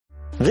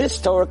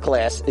This Torah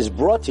class is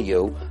brought to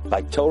you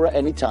by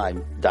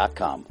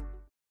TorahAnytime.com.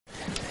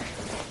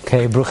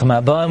 Okay, Bruchim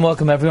Haba, and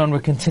welcome everyone. We're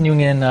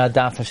continuing in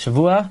Daf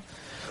HaShavua.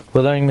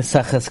 We're learning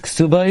Maseches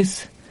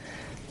Kesubos,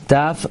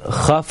 Daf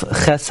Chaf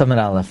Ches Amud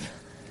Aleph.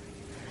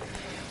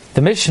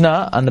 The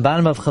Mishnah on the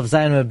bottom of Chav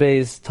Zayin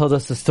Beis told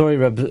us the story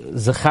of Reb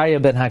Zechariah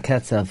ben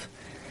Haketzev,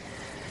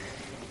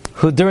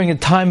 who during a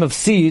time of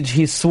siege,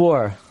 he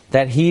swore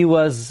that he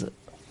was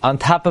on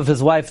top of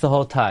his wife the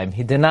whole time.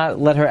 He did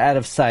not let her out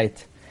of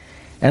sight.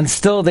 And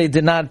still they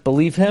did not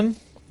believe him.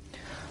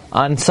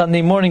 On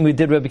Sunday morning we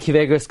did Rebbe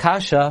Akiva Eiger's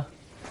Kasha,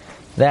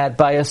 that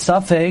by a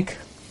suffix,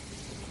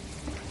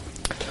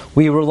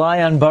 we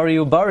rely on Bari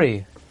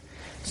Ubari.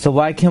 So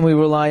why can't we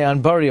rely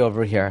on Bari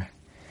over here?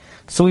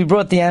 So we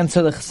brought the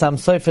answer to Chasam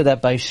Sofer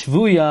that by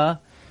Shvuya,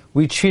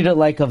 we treat it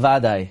like a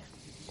Vadai.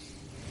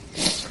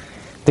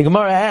 The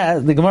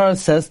Gemara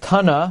says,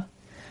 Tana,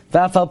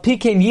 V'afal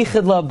pikein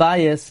yichid la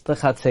bayis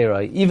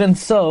b'chatzeroi. Even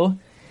so,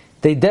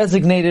 they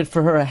designated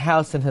for her a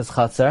house in his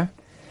chatzar.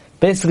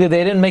 Basically,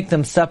 they didn't make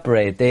them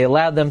separate. They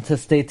allowed them to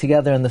stay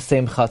together in the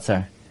same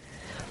chatzar.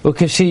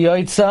 Ukeshi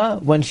yoitza,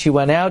 when she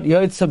went out,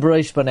 yoitza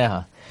b'roish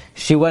baneha.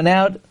 She went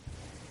out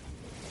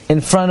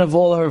in front of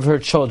all of her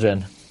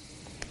children.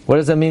 What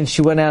does that mean?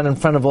 She went out in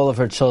front of all of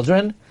her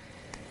children?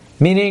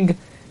 Meaning,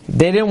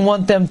 they didn't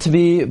want them to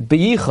be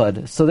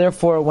beyichud. So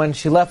therefore, when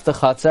she left the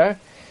chatzar,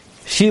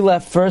 she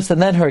left first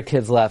and then her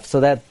kids left, so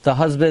that the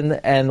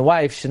husband and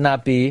wife should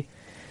not be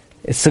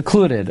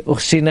secluded.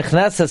 Uchshi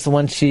nechneses,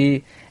 when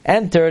she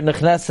entered,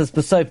 nechneses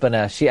b'soy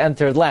paneh, she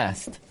entered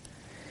last.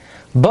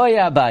 Boy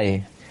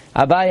Abaye.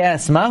 Abaye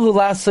asks, Mahu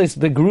lasois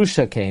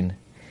begrusha kain.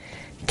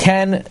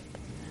 Can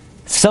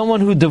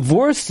someone who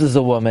divorces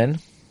a woman,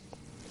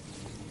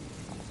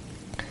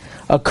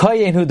 a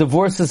kohen who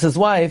divorces his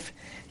wife,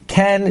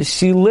 can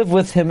she live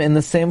with him in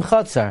the same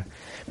chatzar?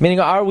 Meaning,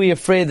 are we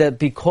afraid that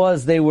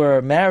because they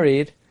were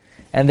married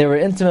and they were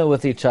intimate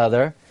with each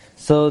other,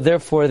 so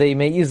therefore they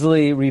may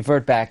easily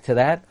revert back to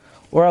that?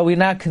 Or are we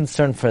not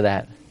concerned for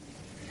that?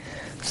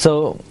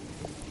 So,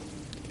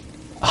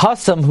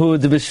 Hasam hu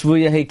de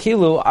b'shvuya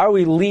hekilu, are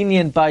we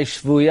lenient by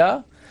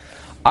shvuya?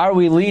 Are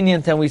we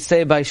lenient and we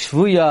say by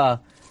shvuya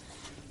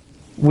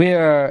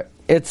where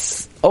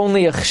it's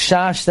only a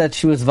chashash that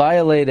she was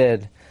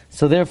violated,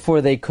 so therefore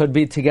they could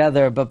be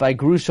together, but by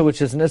grusha,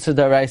 which is an Isser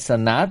D'Oraisa,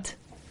 not?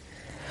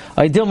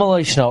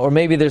 Or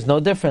maybe there's no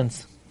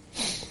difference.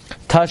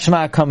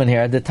 Tashma, come in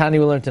here. The Tani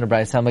we learned in the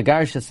Bryce.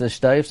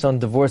 If someone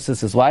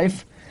divorces his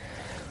wife,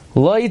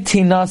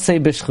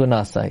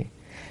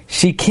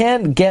 she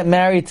can't get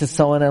married to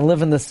someone and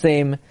live in the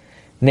same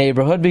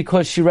neighborhood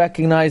because she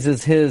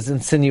recognizes his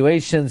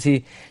insinuations,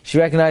 she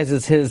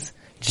recognizes his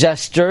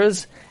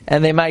gestures,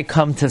 and they might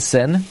come to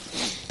sin.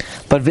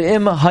 But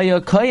v'im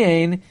haya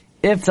kohen,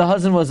 if the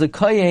husband was a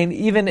kohen,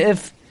 even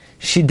if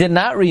she did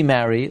not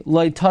remarry,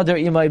 lo tader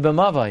imay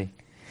b'mavai,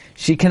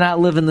 she cannot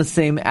live in the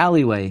same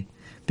alleyway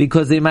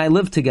because they might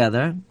live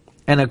together,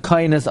 and a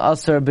kohen is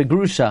aser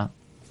begrusha.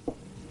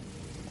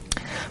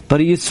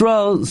 But a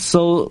Yisrael,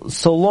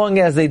 so long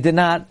as they did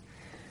not,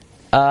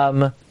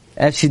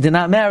 as she did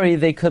not marry,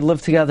 they could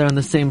live together in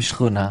the same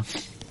shchuna.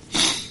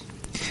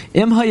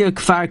 Im haya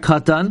kfar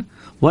katan,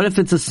 what if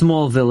it's a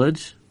small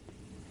village?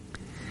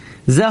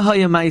 Zeh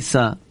haya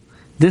maisa,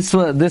 this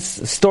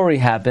story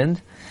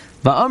happened.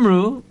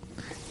 Va'amru,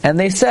 and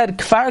they said,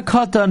 Kfar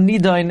katan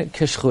nidain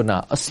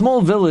keshchuna. A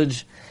small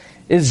village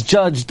is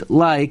judged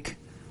like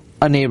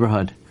a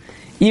neighborhood.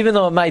 Even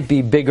though it might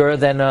be bigger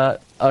than a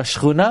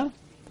shchuna,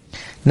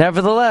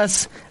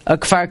 nevertheless, a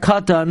kfar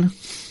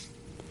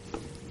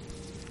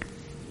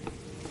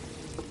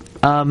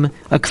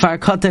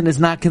katan is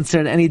not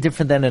considered any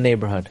different than a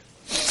neighborhood.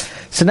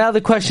 So now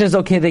the question is,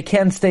 okay, they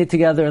can't stay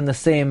together in the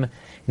same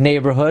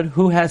neighborhood.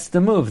 Who has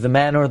to move, the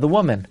man or the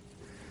woman?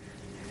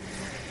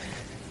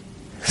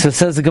 So it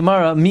says the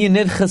Gemara, Mi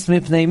nidchas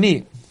mipnei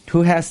mi,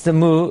 who has to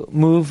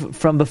move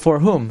from before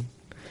whom?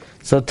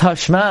 So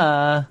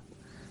Tashma,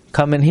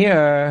 come in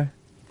here.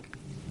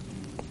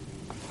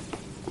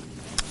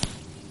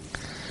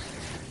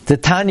 The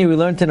Tanya we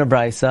learned in a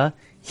Brisa,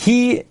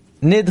 he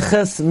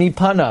nidchas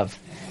mipanav,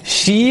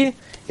 she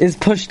is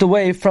pushed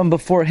away from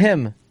before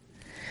him.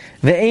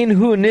 Ve'ein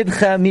hu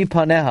nidcha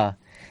mipaneha,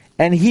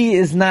 and he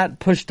is not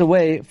pushed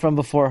away from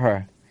before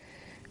her.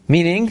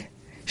 Meaning,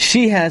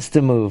 she has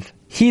to move.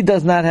 He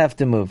does not have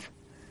to move.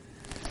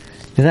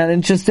 Isn't that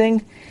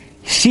interesting?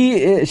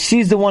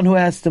 She's the one who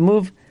has to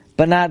move,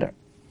 but not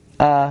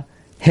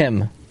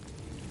him.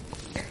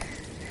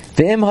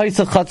 But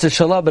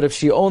if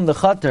she owned the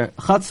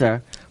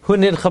chatzar, hu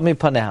nidcha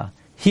mipaneha,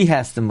 he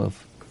has to move.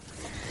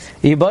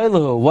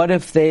 What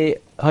if they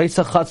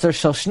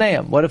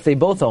what if they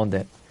both owned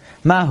it?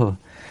 Mahu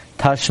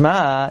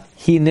tashma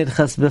he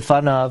nidchas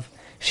b'fanav,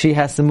 she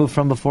has to move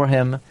from before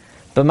him.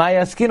 But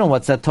Mayaskino,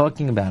 what's that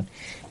talking about?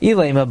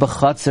 Ilema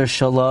b'chatzer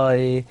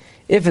shaloi,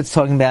 if it's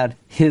talking about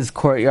his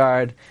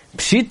courtyard,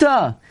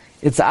 pshita,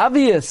 it's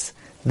obvious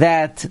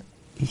that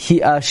she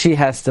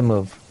has to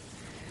move.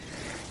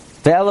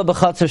 Ve'ela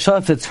b'chatzer shaloi,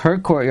 if it's her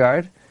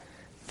courtyard,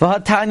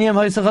 But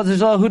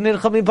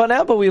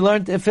we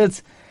learned if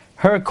it's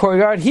her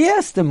courtyard, he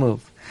has to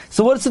move.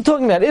 So what's it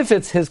talking about? If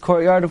it's his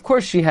courtyard, of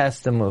course she has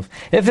to move.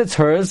 If it's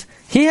hers,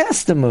 he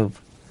has to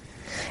move.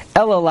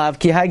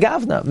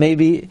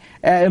 Maybe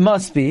it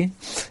must be.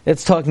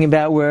 It's talking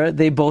about where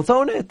they both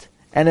own it,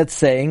 and it's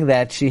saying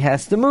that she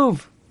has to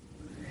move.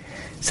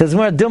 It says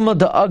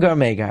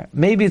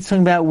maybe it's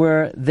talking about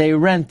where they're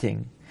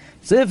renting.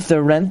 So if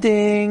they're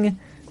renting,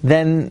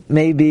 then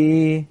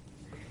maybe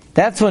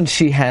that's when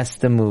she has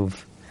to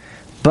move.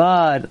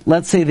 But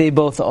let's say they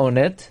both own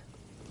it.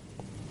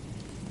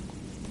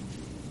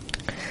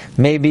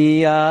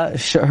 Maybe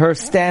her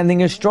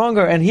standing is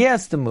stronger and he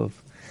has to move.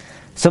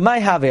 So my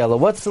Havela,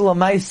 what's the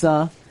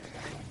Lamaisa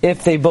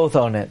if they both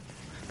own it?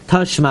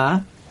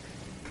 Tashma,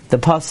 the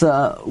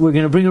Pasuk, we're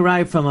going to bring a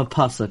ride from a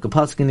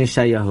Pasuk in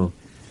Yeshayahu.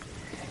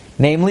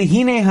 Namely,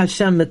 Hine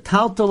Hashem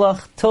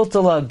metaltalach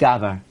tiltala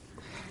gavar.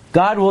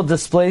 God will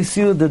displace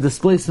you, the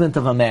displacement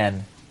of a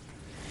man.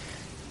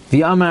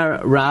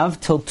 V'amar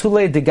Rav,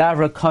 tiltule de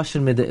gavra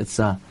kashin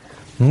mid'itza.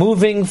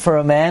 Moving for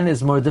a man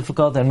is more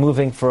difficult than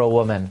moving for a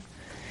woman.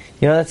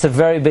 You know, that's a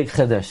very big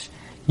chiddush.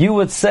 You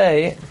would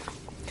say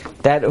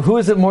that who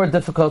is it more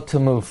difficult to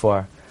move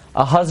for?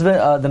 A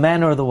husband, the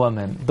man or the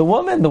woman? The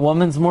woman. The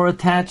woman's more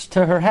attached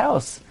to her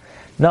house.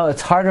 No,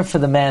 it's harder for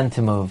the man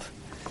to move.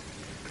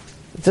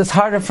 It's just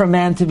harder for a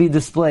man to be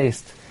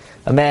displaced.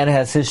 A man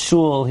has his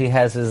shul, he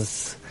has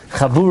his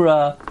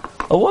chabura.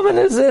 A woman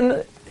is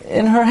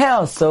in her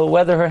house, so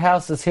whether her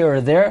house is here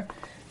or there,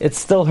 it's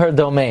still her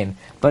domain.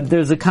 But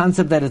there's a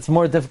concept that it's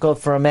more difficult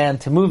for a man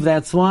to move,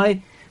 that's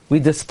why we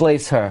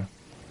displace her.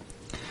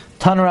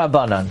 Tana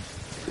Rabbanan.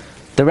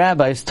 The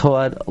rabbis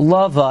taught,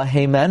 Lava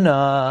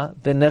Heimena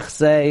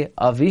b'nechsei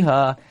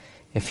aviha,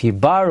 if he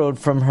borrowed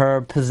from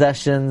her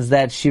possessions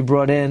that she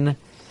brought in,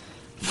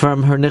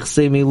 from her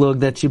nechsei milug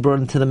that she brought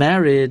into the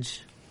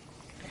marriage.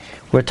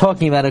 We're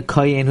talking about a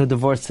kohen who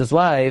divorced his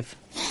wife.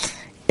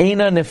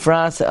 Eina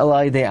nifras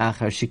elai de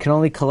achar. She can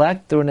only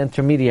collect through an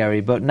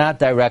intermediary, but not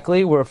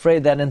directly. We're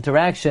afraid that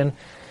interaction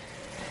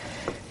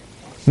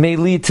may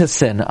lead to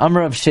sin.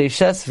 Amar of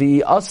Sheishes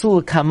vi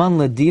asul kaman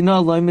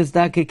ladina loy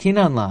mizdake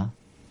kinan la.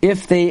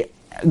 If they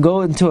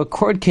go into a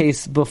court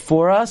case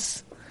before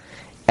us,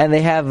 and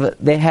they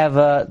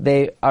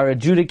are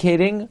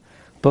adjudicating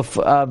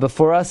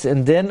before us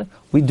in din,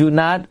 we do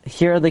not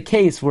hear the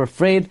case. We're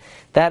afraid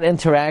that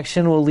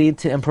interaction will lead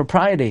to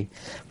impropriety.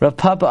 Rav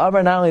Papa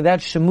Amar, not only that,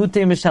 shemute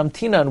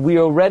mishamtinan, we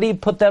already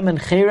put them in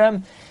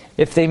cherem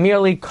if they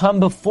merely come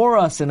before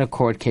us in a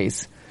court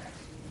case.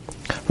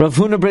 Rav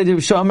Huna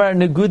Bredi Amar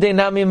negude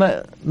nami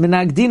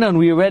minagdinan,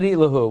 we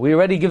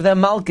already give them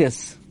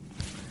malchus.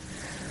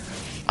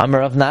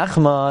 Amar Rav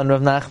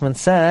Nachman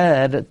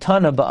said,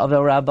 Tana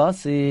ba'avel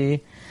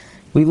rabasi.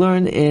 We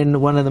learned in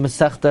one of the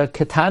Masechta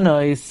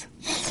Ketanois,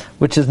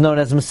 which is known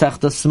as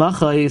Masechta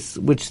Smachais,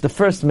 which the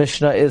first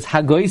Mishnah is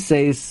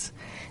Hagoises,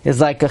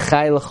 is like a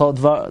Chai L'chol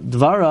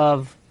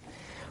Dvarav.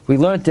 We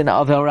learned in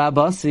Avel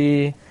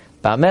Rabasi,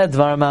 Ba'med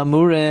Dvar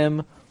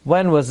Ma'amurim,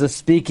 when was the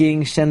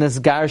speaking Shenes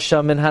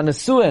Garsha Min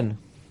Hanasuin?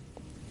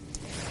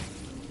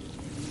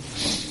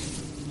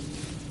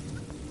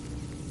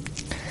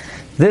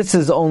 This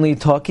is only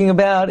talking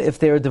about if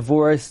they are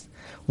divorced.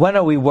 When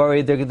are we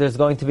worried there's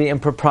going to be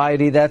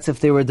impropriety? That's if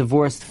they were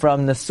divorced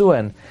from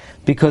Nesuin,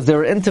 because they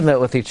were intimate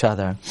with each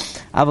other.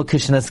 But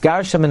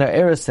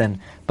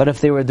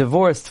if they were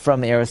divorced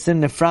from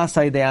Erisin,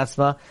 Nefrasai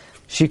Deasma,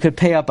 she could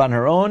pay up on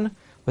her own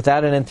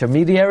without an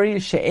intermediary.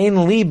 She'ein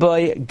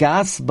liboy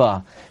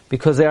gasba,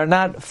 because they are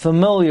not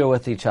familiar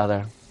with each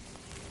other.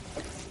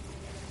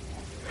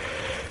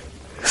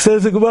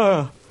 Says the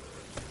Gemara,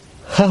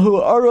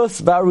 Hahu aros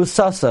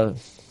barusasa,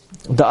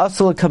 the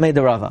asul kamei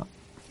derava.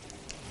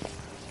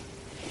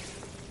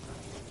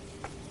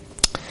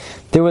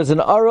 There was an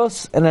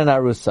aros and an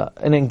arusa,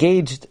 an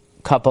engaged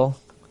couple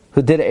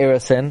who did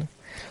erisin,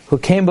 who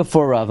came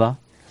before Rava.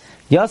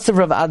 Yosef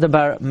Rav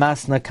Adabar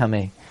Masna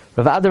Kameh.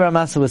 Rav Adabar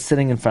Masna was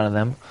sitting in front of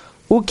them.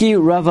 Uki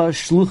Rava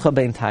Shlucha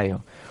Ben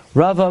Tayo.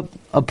 Rava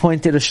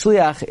appointed a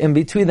shliach in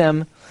between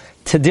them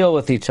to deal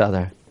with each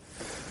other.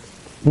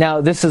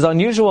 Now this is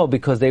unusual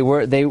because they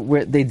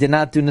did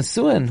not do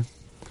nesuin,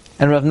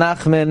 and Rav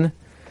Nachman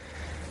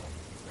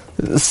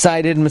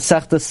cited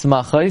Masechta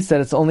Smachos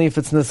that it's only if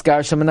it's Niskar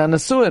Shemana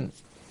Nesuin.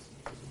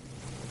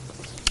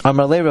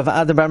 Amar Le Rav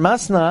Adabar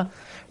Masna,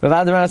 Rav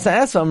Adabar Masna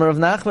asked Amar Rav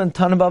Nachman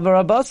Tanabav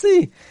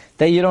Rabasi,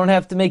 that you don't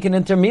have to make an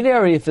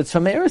intermediary if it's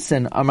from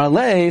Erisin. Amar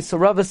Le, so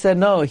Rava said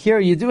no, here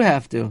you do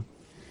have to.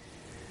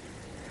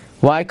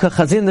 Why?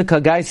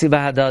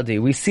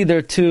 We see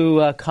they're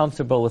too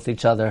comfortable with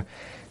each other.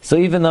 So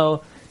even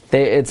though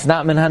it's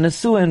not min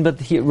hanesuin,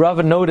 but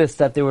Rava noticed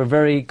that they were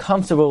very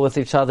comfortable with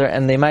each other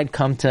and they might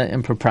come to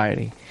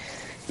impropriety.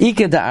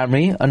 Ike da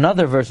Amri,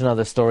 another version of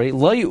the story,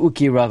 Lo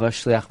yu'uki Rava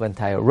shliach ben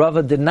tayo.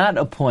 Rava did not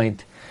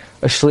appoint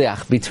a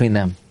shliach between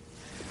them.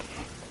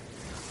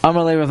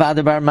 Amar le Rav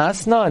Adabar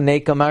Masna,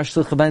 Neik amar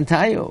shliach ben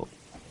tayo.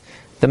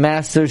 The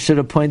master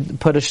should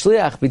put a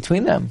shliach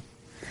between them.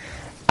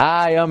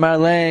 Amar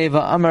le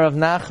Amar Rav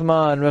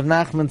Nachman. Rav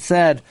Nachman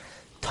said,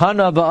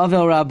 Tana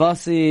ba'avel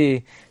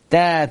rabasi,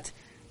 that,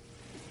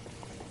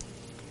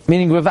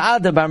 meaning Rav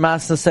Ada Bar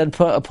Masna said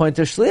appoint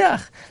a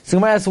shliach. So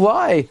Gemara asks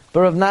why?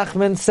 But Rav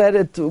Nachman said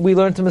it, we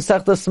learned to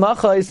Masechta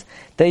Smachos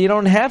that you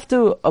don't have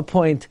to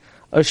appoint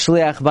a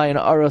shliach by an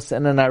arus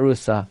and an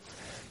arusa.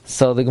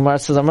 So the Gemara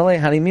says,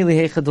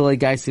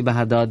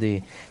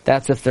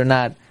 that's if they're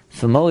not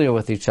familiar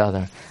with each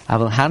other.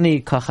 But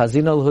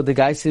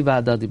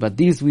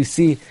these we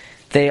see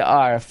they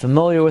are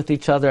familiar with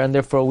each other, and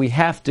therefore we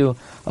have to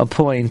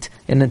appoint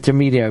an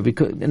intermediary.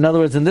 Because, in other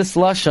words, in this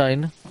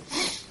lashon,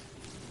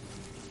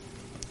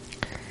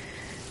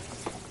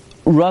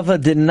 Rava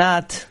did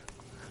not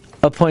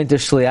appoint a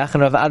shliach,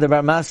 and Rav Ada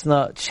Bar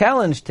Masna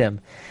challenged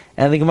him.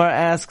 And the Gemara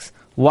asks,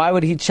 why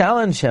would he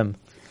challenge him?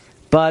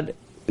 But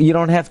you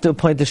don't have to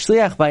appoint a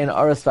shliach by an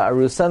aras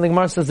va'arusa. And the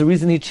Gemara says the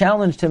reason he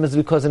challenged him is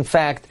because, in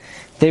fact,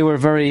 they were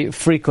very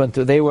frequent.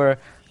 They were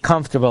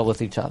comfortable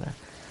with each other.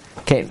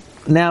 Okay,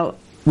 now,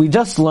 we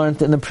just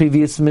learned in the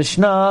previous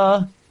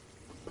Mishnah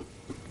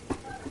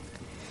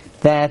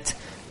that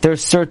there are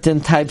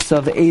certain types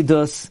of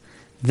edus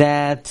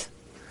that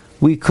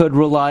we could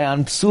rely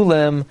on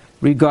psulim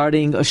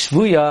regarding a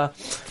shvuya.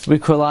 We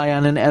could rely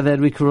on an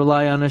eved. We could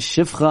rely on a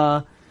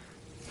shifcha.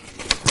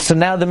 So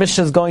now the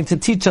Mishnah is going to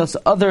teach us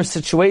other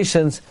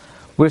situations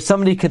where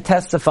somebody could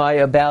testify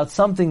about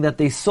something that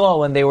they saw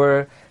when they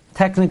were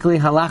technically,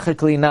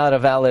 halachically not a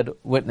valid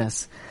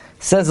witness.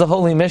 Says the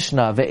Holy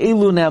Mishnah, the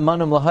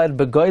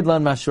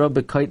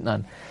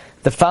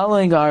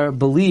following are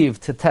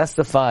believed to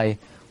testify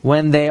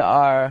when they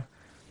are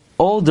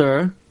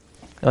older,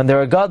 when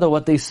they're a gada,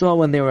 what they saw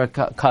when they were a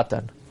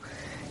katan.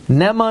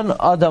 Neman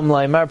Adam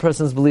Laimar,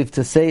 person is believed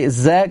to say,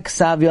 Zek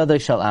Sav Yadai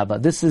Shal Abba.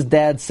 This is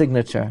dad's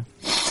signature.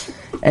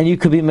 And you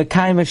could be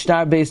Mekai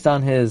Mishtar based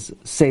on his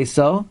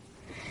say-so,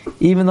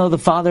 even though the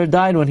father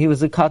died when he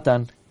was a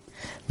katan.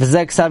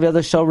 V'zek Sav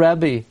Yadai Shal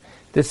Rabbi.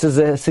 This is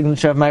a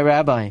signature of my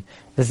rabbi.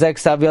 V'zek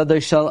Sav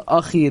Yadai Shal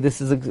Achi.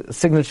 This is a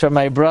signature of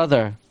my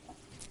brother.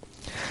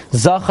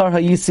 Zachar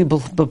Hayisi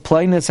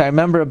B'Plainis. I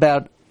remember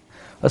about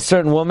a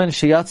certain woman,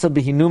 Sheyatza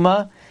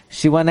B'Hinuma.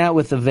 She went out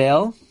with a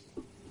veil,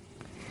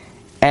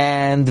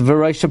 and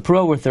V'Rosh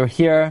Pro with her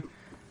hair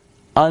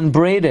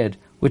unbraided,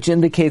 which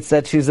indicates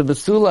that she's a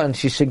basula and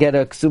she should get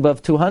a ksuba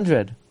of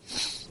 200.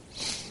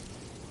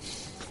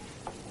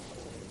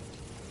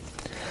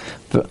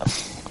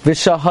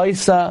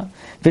 V'shahaysa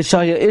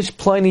v'shahya ish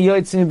ploini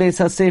yoytzim beis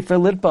hasefer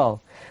litbal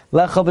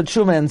lecha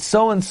b'tshuma, and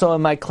so and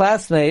my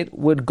classmate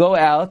would go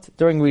out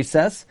during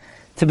recess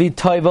to be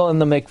toivel in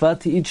the mikvah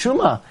to eat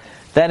shuma.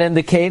 That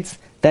indicates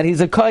that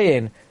he's a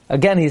kohen.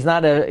 Again, he's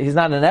not an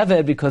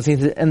eved because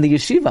he's in the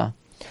yeshiva.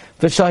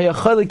 V'shahya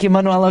cholik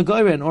imanu ala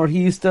goyren, or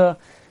he used to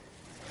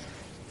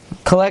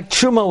collect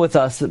truma with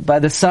us by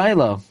the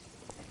silo.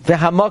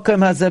 V'hamakom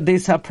hazeh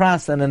beis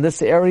hapras, and in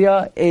this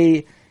area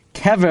a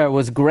kever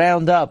was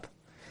ground up.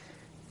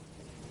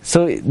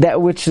 So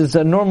that which is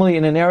normally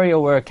in an area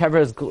where a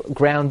kever is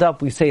ground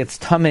up, we say it's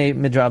tamei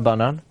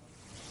midrabanan.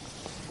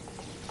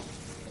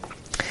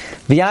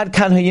 V'yad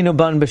kan hayinu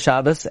ban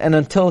b'Shabbos, and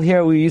until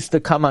here we used to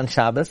come on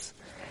Shabbos.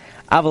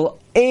 Aval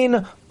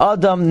ein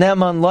adam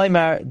neman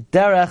loymar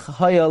derech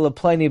haya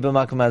leploni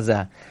b'makom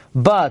hazeh.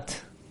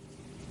 But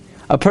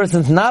a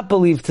person's not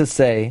believed to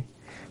say,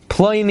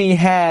 Pliny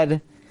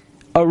had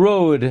a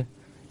road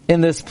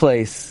in this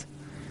place.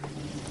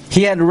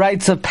 He had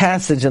rights of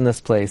passage in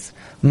this place.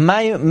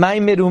 Pliny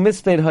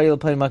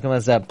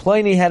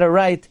had a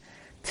right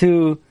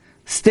to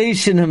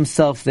station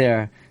himself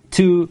there,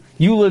 to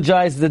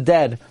eulogize the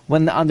dead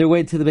when on their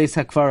way to the Beis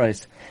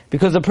HaKvaros.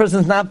 Because a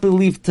person's not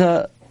believed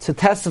to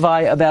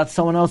testify about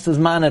someone else's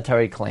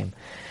monetary claim.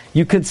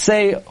 You could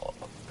say,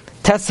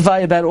 testify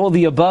about all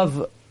the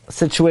above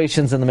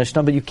situations in the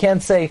Mishnah, but you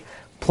can't say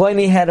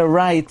Pliny had a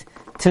right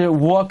to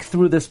walk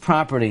through this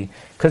property,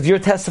 because you're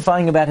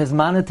testifying about his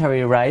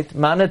monetary right.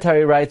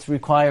 Monetary rights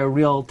require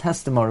real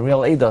testimony, real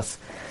eidos.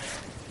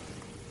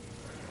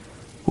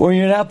 Or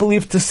you're not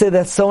believed to say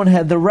that someone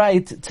had the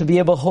right to be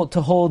able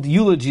to hold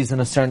eulogies in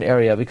a certain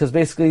area, because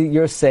basically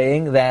you're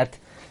saying that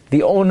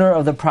the owner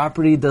of the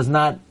property does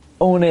not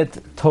own it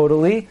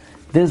totally.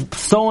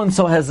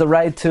 So-and-so has the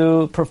right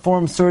to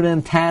perform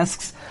certain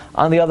tasks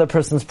on the other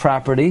person's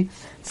property.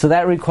 So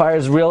that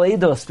requires real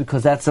eidos,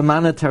 because that's a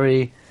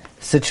monetary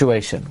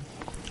situation.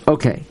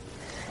 Okay.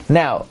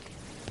 Now,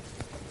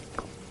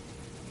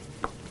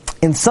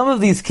 in some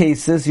of these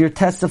cases, you're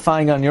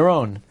testifying on your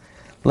own.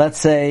 Let's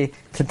say,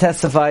 to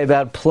testify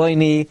about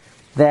Pliny,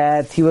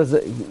 that he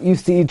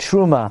used to eat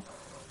truma.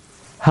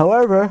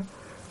 However,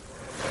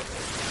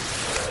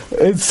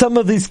 in some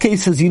of these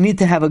cases, you need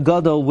to have a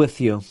gadol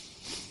with you.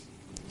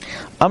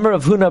 Amar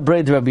Rav Huna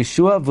Breid Rabbi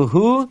Shua,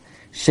 v'hu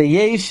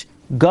sheyesh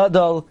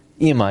gadol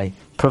imai,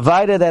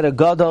 provided that a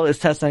gadol is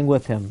testifying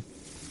with him.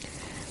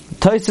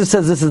 Tosfos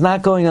says this is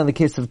not going on the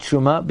case of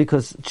truma,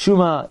 because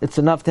truma, it's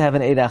enough to have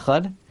an eid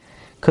achad,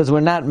 because we're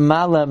not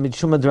mala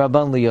mitzuma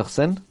d'rabban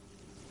liyuchsin,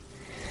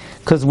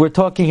 because we're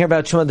talking here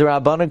about truma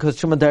d'rabban, because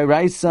truma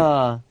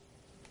d'raisa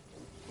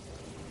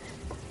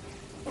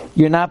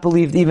you're not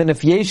believed even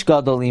if yesh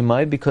gadol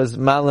imay, because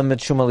malam et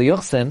truma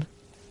liyuchsin.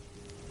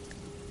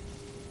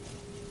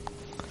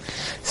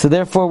 So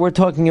therefore, we're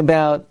talking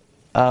about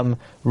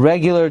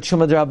regular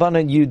truma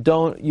d'Rabbanan.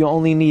 You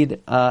only need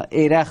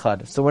eid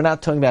echad. So we're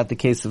not talking about the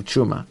case of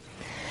truma.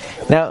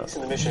 Now,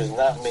 the mission is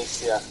not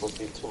meisiach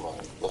l'fi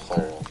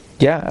tumah.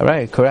 Yeah,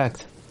 right,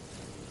 correct.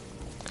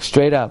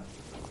 Straight up.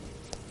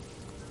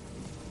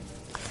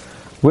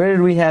 Where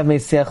did we have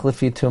meisiach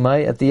l'fi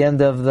tumah at the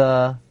end of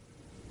the?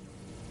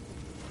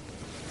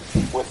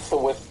 With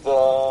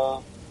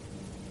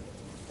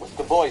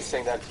the boy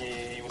saying that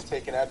he was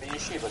taken out of the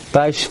yeshiva.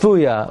 By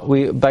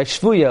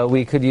shvuya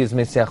we could use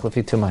meisiach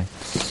l'fi tumah.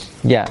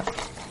 Yeah.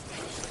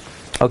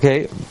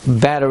 Okay.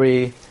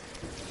 Battery.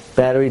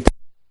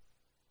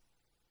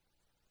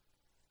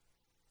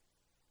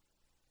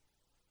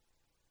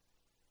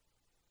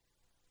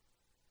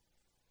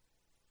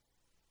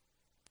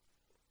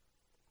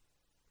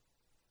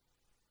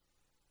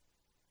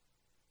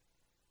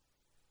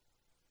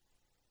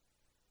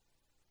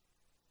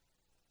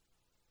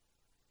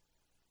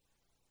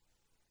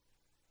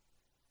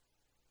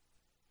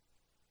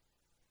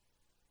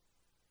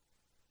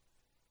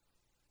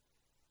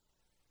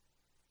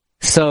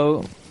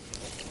 So,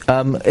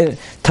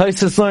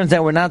 Tosfos learns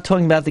that we're not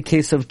talking about the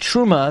case of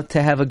truma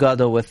to have a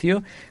gadol with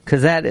you,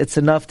 because that it's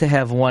enough to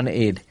have one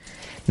aid.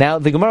 Now,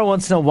 the Gemara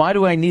wants to know, why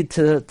do I need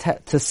to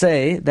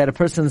say that a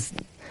person's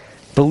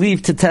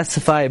believed to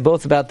testify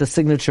both about the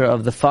signature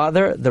of the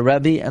father, the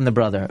Rebbe, and the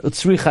brother?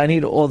 Utzrich, I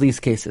need all these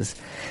cases.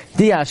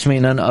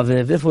 Diashminan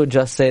aviv, if we would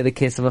just say the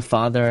case of a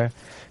father,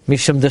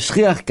 mishum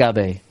deshchiach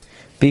gabe,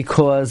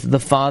 because the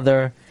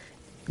father,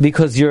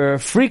 because you're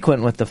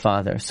frequent with the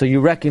father, so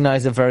you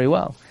recognize it very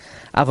well.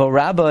 Aval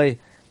rabbi,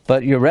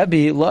 but your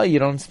Rebbe, la, you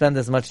don't spend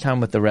as much time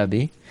with the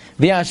Rebbe.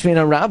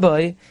 V'yashmina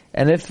rabbi,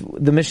 and if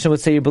the Mishnah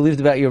would say you believed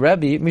about your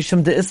Rebbe,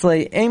 mishum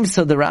de'islay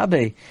aimsa the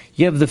Rabbi,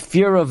 you have the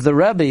fear of the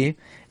Rebbe,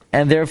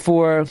 and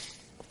therefore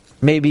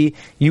maybe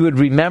you would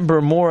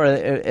remember more,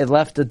 it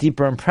left a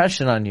deeper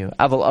impression on you.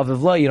 Aval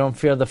aviv la, you don't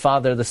fear the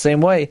father the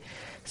same way,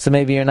 so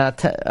maybe you're not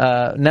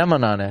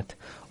neman on it.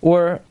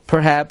 Or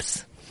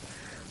perhaps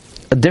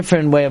a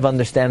different way of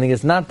understanding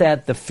is not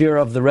that the fear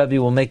of the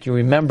Rebbe will make you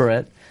remember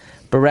it,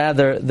 but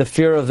rather the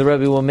fear of the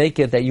Rebbe will make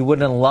it that you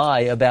wouldn't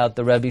lie about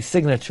the Rebbe's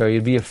signature.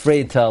 You'd be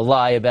afraid to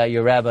lie about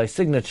your rabbi's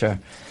signature.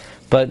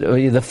 But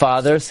the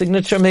father's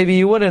signature, maybe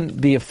you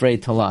wouldn't be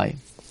afraid to lie.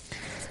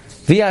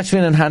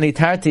 V'yashvin and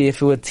Hanitarti,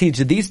 if it would teach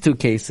these two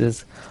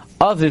cases,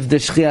 aviv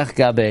deshchiach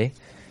gabe,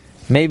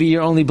 maybe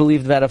you're only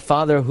believed about a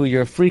father who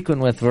you're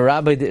frequent with,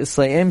 v'rabbi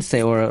de'islay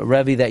emse, or a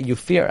Rebbe that you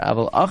fear,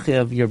 aval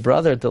achiv, your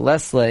brother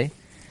deleslay,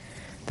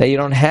 that you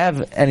don't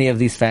have any of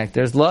these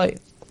factors, loy.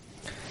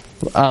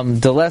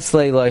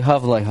 Deleslay loy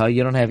hav loy ha,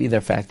 you don't have either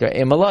factor.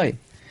 Emaloi.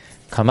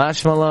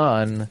 Kamash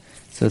malan.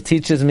 So it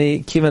teaches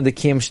me, kivan de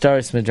kiyam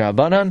shtaris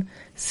midrabanan,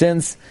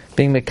 since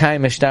being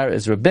mekayim shtar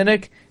is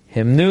rabbinic,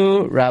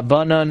 himnu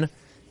rabbanan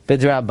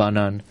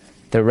bidrabanan.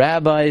 The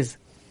rabbis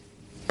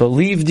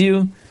believed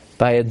you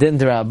by a din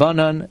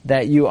drabanan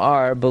that you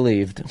are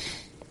believed.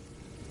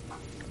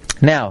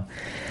 Now,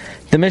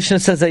 the Mishnah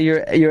says that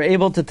you're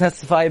able to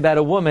testify about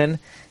a woman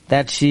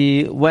that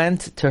she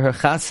went to her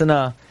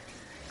chasana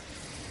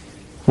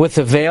with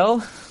a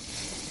veil,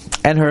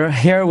 and her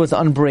hair was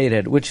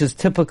unbraided, which is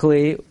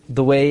typically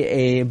the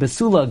way a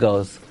basula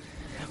goes,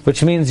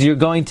 which means you're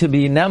going to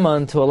be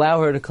neman to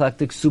allow her to collect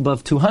the ksuba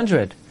of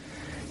 200.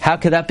 How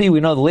could that be? We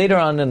know later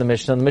on in the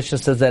Mishnah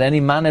says that any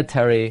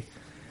monetary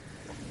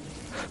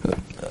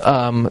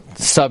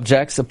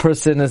subjects, a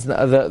person is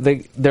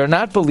they're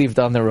not believed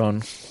on their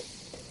own.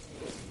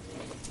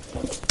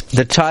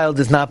 The child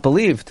is not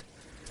believed.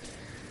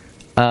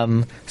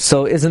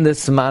 So isn't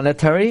this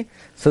monetary?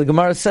 So the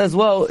Gemara says,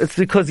 well, it's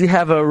because you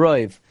have a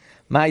roiv.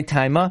 My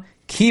taima,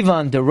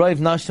 kivan the roiv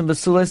nashim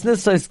basulas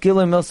nisais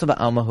gilu milsa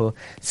ba'almahu.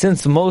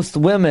 Since most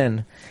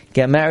women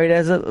get married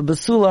as a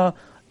basula,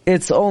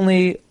 it's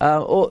only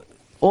all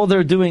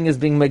they're doing is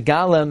being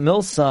megala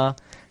milsa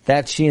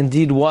that she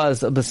indeed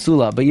was a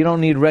basula. But you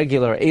don't need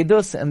regular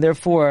edus, and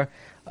therefore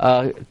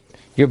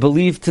you're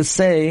believed to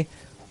say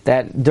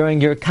that during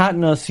your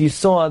katnos you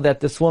saw that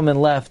this woman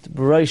left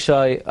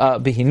b'roisha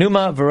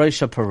behinuma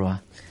v'roisha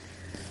parua.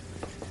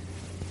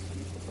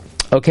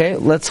 Okay,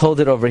 let's hold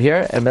it over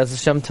here, and Bez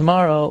Hashem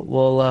tomorrow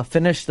we'll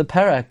finish the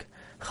perek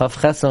Chav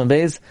Chesam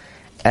Beis,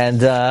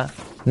 and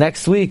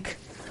next week,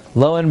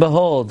 lo and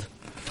behold,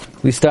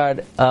 we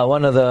start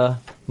one of the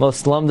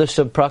most lamdash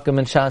of prakim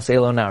and shas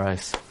Elon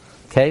Arais.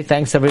 Okay,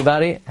 thanks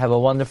everybody. Have a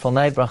wonderful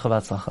night. Bracha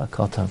v'atzlacha.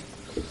 Kol tov.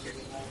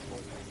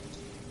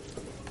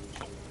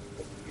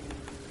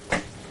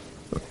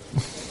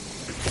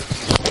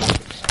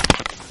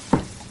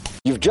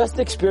 You've just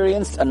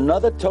experienced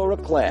another Torah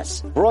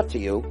class brought to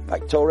you by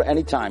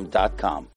TorahAnytime.com.